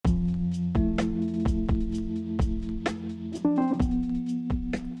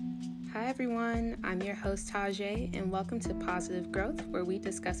everyone. I'm your host, Tajay, and welcome to Positive Growth, where we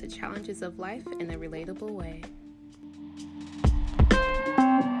discuss the challenges of life in a relatable way.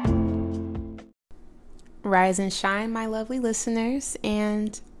 Rise and shine, my lovely listeners,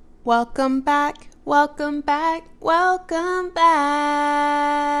 and welcome back to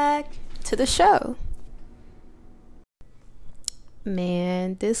the show.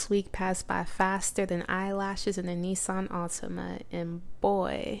 Man, this week passed by faster than eyelashes in a Nissan Altima, and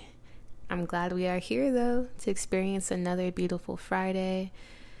boy, I'm glad we are here though to experience another beautiful Friday,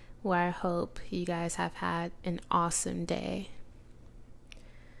 where I hope you guys have had an awesome day.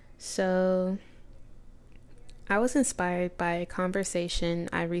 So, I was inspired by a conversation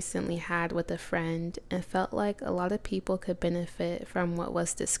I recently had with a friend and felt like a lot of people could benefit from what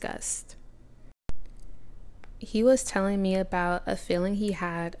was discussed. He was telling me about a feeling he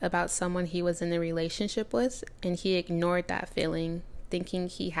had about someone he was in a relationship with, and he ignored that feeling, thinking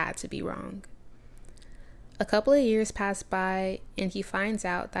he had to be wrong. A couple of years passed by, and he finds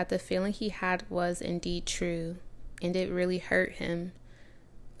out that the feeling he had was indeed true, and it really hurt him,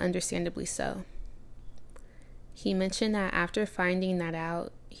 understandably so. He mentioned that after finding that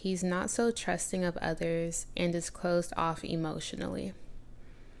out, he's not so trusting of others and is closed off emotionally.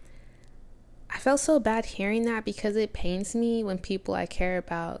 I felt so bad hearing that because it pains me when people I care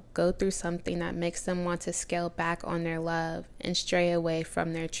about go through something that makes them want to scale back on their love and stray away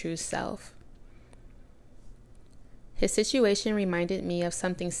from their true self. His situation reminded me of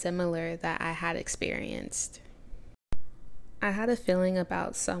something similar that I had experienced. I had a feeling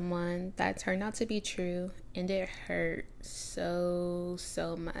about someone that turned out to be true, and it hurt so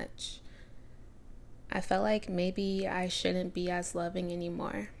much. I felt like maybe I shouldn't be as loving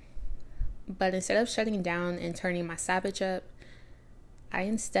anymore. But instead of shutting down and turning my savage up, I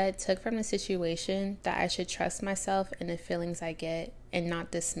instead took from the situation that I should trust myself and the feelings I get and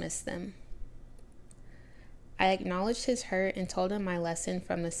not dismiss them. I acknowledged his hurt and told him my lesson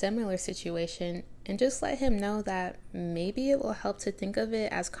from the similar situation and just let him know that maybe it will help to think of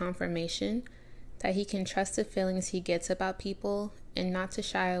it as confirmation that he can trust the feelings he gets about people and not to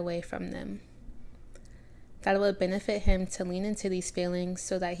shy away from them. That it would benefit him to lean into these feelings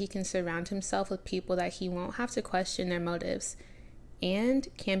so that he can surround himself with people that he won't have to question their motives and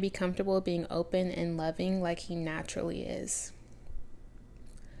can be comfortable being open and loving like he naturally is.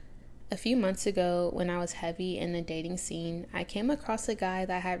 A few months ago, when I was heavy in the dating scene, I came across a guy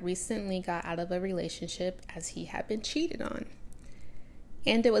that had recently got out of a relationship as he had been cheated on.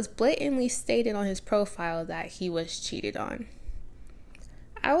 And it was blatantly stated on his profile that he was cheated on.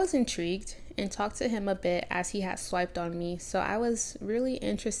 I was intrigued and talked to him a bit as he had swiped on me, so I was really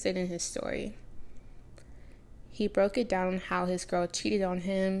interested in his story. He broke it down how his girl cheated on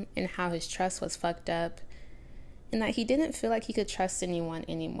him and how his trust was fucked up, and that he didn't feel like he could trust anyone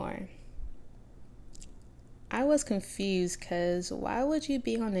anymore. I was confused because why would you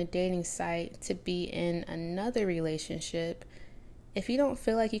be on a dating site to be in another relationship if you don't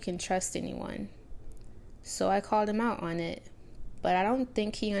feel like you can trust anyone? So I called him out on it. But I don't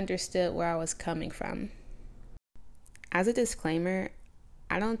think he understood where I was coming from. As a disclaimer,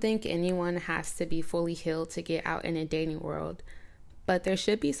 I don't think anyone has to be fully healed to get out in a dating world, but there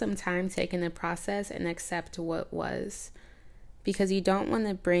should be some time taken to process and accept what was, because you don't want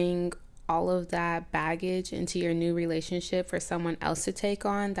to bring all of that baggage into your new relationship for someone else to take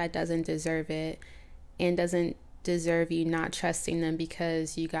on that doesn't deserve it and doesn't deserve you not trusting them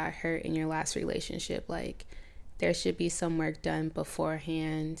because you got hurt in your last relationship. Like, there should be some work done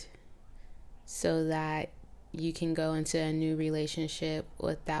beforehand so that you can go into a new relationship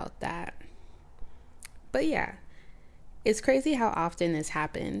without that. But yeah, it's crazy how often this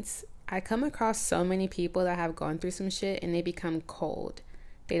happens. I come across so many people that have gone through some shit and they become cold.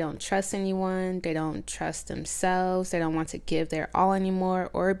 They don't trust anyone. They don't trust themselves. They don't want to give their all anymore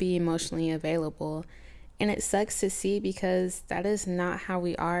or be emotionally available. And it sucks to see because that is not how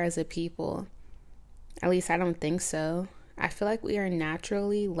we are as a people. At least I don't think so. I feel like we are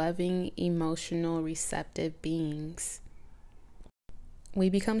naturally loving, emotional, receptive beings.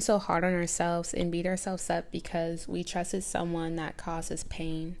 We become so hard on ourselves and beat ourselves up because we trusted someone that causes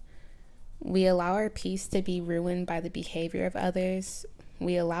pain. We allow our peace to be ruined by the behavior of others.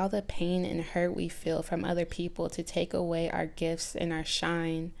 We allow the pain and hurt we feel from other people to take away our gifts and our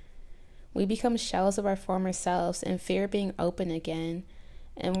shine. We become shells of our former selves and fear being open again.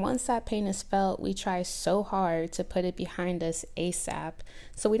 And once that pain is felt, we try so hard to put it behind us ASAP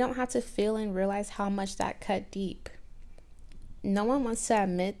so we don't have to feel and realize how much that cut deep. No one wants to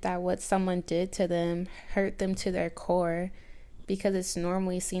admit that what someone did to them hurt them to their core because it's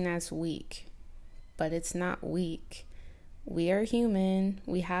normally seen as weak. But it's not weak. We are human,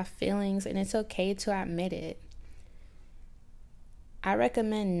 we have feelings, and it's okay to admit it. I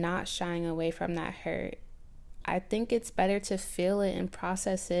recommend not shying away from that hurt. I think it's better to feel it and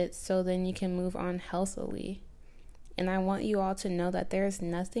process it so then you can move on healthily. And I want you all to know that there is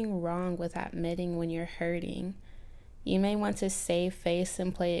nothing wrong with admitting when you're hurting. You may want to save face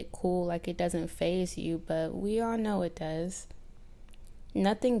and play it cool like it doesn't faze you, but we all know it does.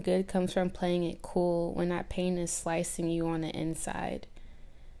 Nothing good comes from playing it cool when that pain is slicing you on the inside.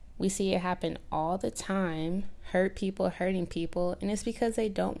 We see it happen all the time, hurt people hurting people, and it's because they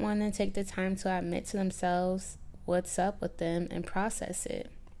don't want to take the time to admit to themselves what's up with them and process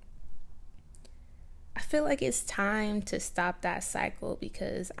it. I feel like it's time to stop that cycle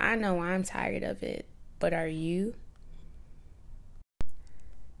because I know I'm tired of it, but are you?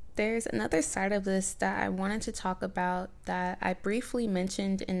 There's another side of this that I wanted to talk about that I briefly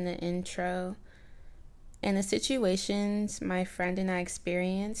mentioned in the intro. And the situations my friend and I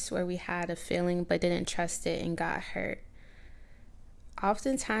experienced where we had a feeling but didn't trust it and got hurt.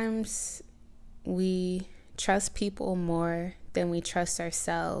 Oftentimes, we trust people more than we trust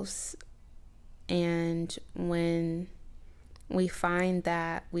ourselves. And when we find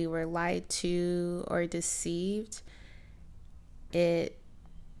that we were lied to or deceived, it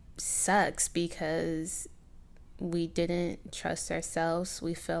sucks because we didn't trust ourselves.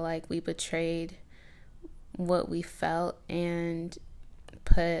 We feel like we betrayed what we felt and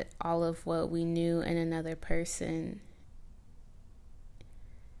put all of what we knew in another person.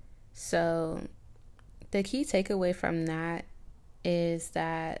 So the key takeaway from that is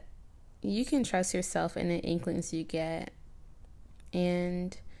that you can trust yourself in the inklings you get.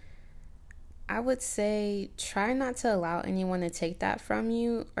 And I would say try not to allow anyone to take that from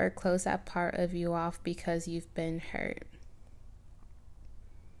you or close that part of you off because you've been hurt.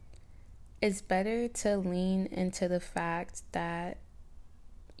 It's better to lean into the fact that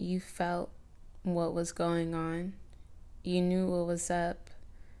you felt what was going on. You knew what was up.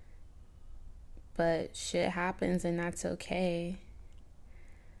 But shit happens and that's okay.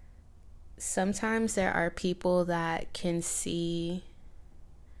 Sometimes there are people that can see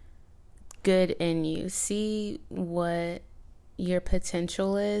good in you, see what your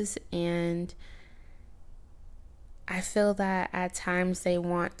potential is, and I feel that at times they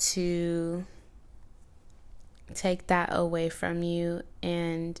want to take that away from you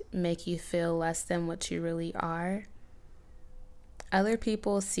and make you feel less than what you really are. Other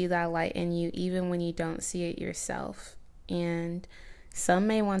people see that light in you even when you don't see it yourself. And some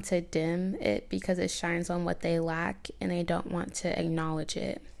may want to dim it because it shines on what they lack and they don't want to acknowledge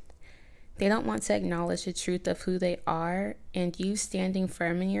it. They don't want to acknowledge the truth of who they are, and you standing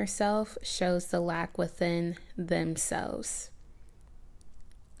firm in yourself shows the lack within themselves.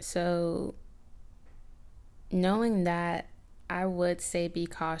 So, knowing that, I would say be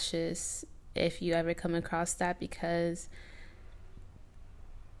cautious if you ever come across that, because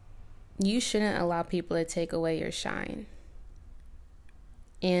you shouldn't allow people to take away your shine.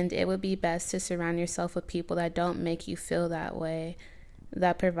 And it would be best to surround yourself with people that don't make you feel that way,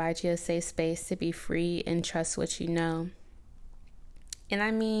 that provide you a safe space to be free and trust what you know. And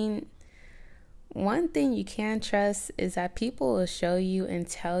I mean, one thing you can trust is that people will show you and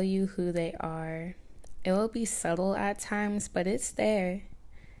tell you who they are. It will be subtle at times, but it's there.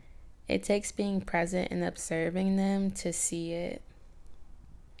 It takes being present and observing them to see it.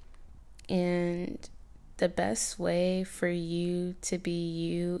 And the best way for you to be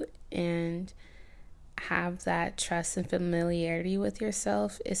you and have that trust and familiarity with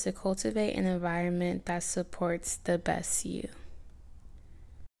yourself is to cultivate an environment that supports the best you.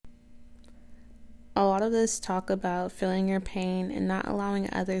 A lot of this talk about feeling your pain and not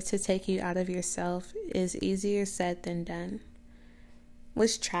allowing others to take you out of yourself is easier said than done.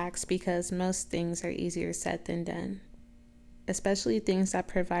 Which tracks because most things are easier said than done, especially things that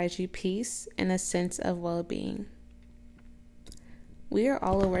provide you peace and a sense of well-being. We are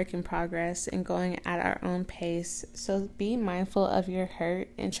all a work in progress and going at our own pace, so be mindful of your hurt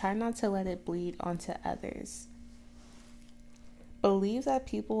and try not to let it bleed onto others. Believe that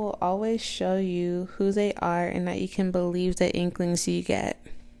people will always show you who they are and that you can believe the inklings you get.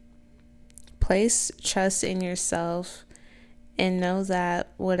 Place trust in yourself and know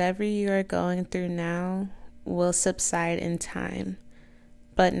that whatever you are going through now will subside in time,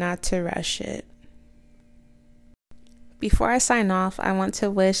 but not to rush it. Before I sign off, I want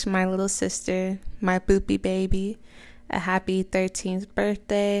to wish my little sister, my boopy baby, a happy 13th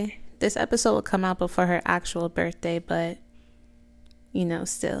birthday. This episode will come out before her actual birthday, but,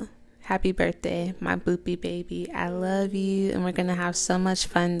 still. Happy birthday, my boopy baby. I love you, and we're going to have so much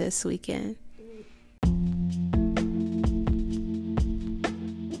fun this weekend.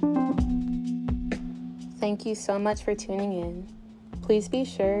 Thank you so much for tuning in. Please be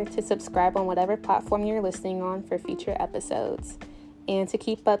sure to subscribe on whatever platform you're listening on for future episodes. And to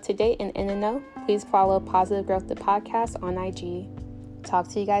keep up to date and in the know, please follow Positive Growth the Podcast on IG. Talk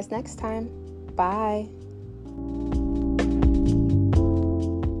to you guys next time. Bye.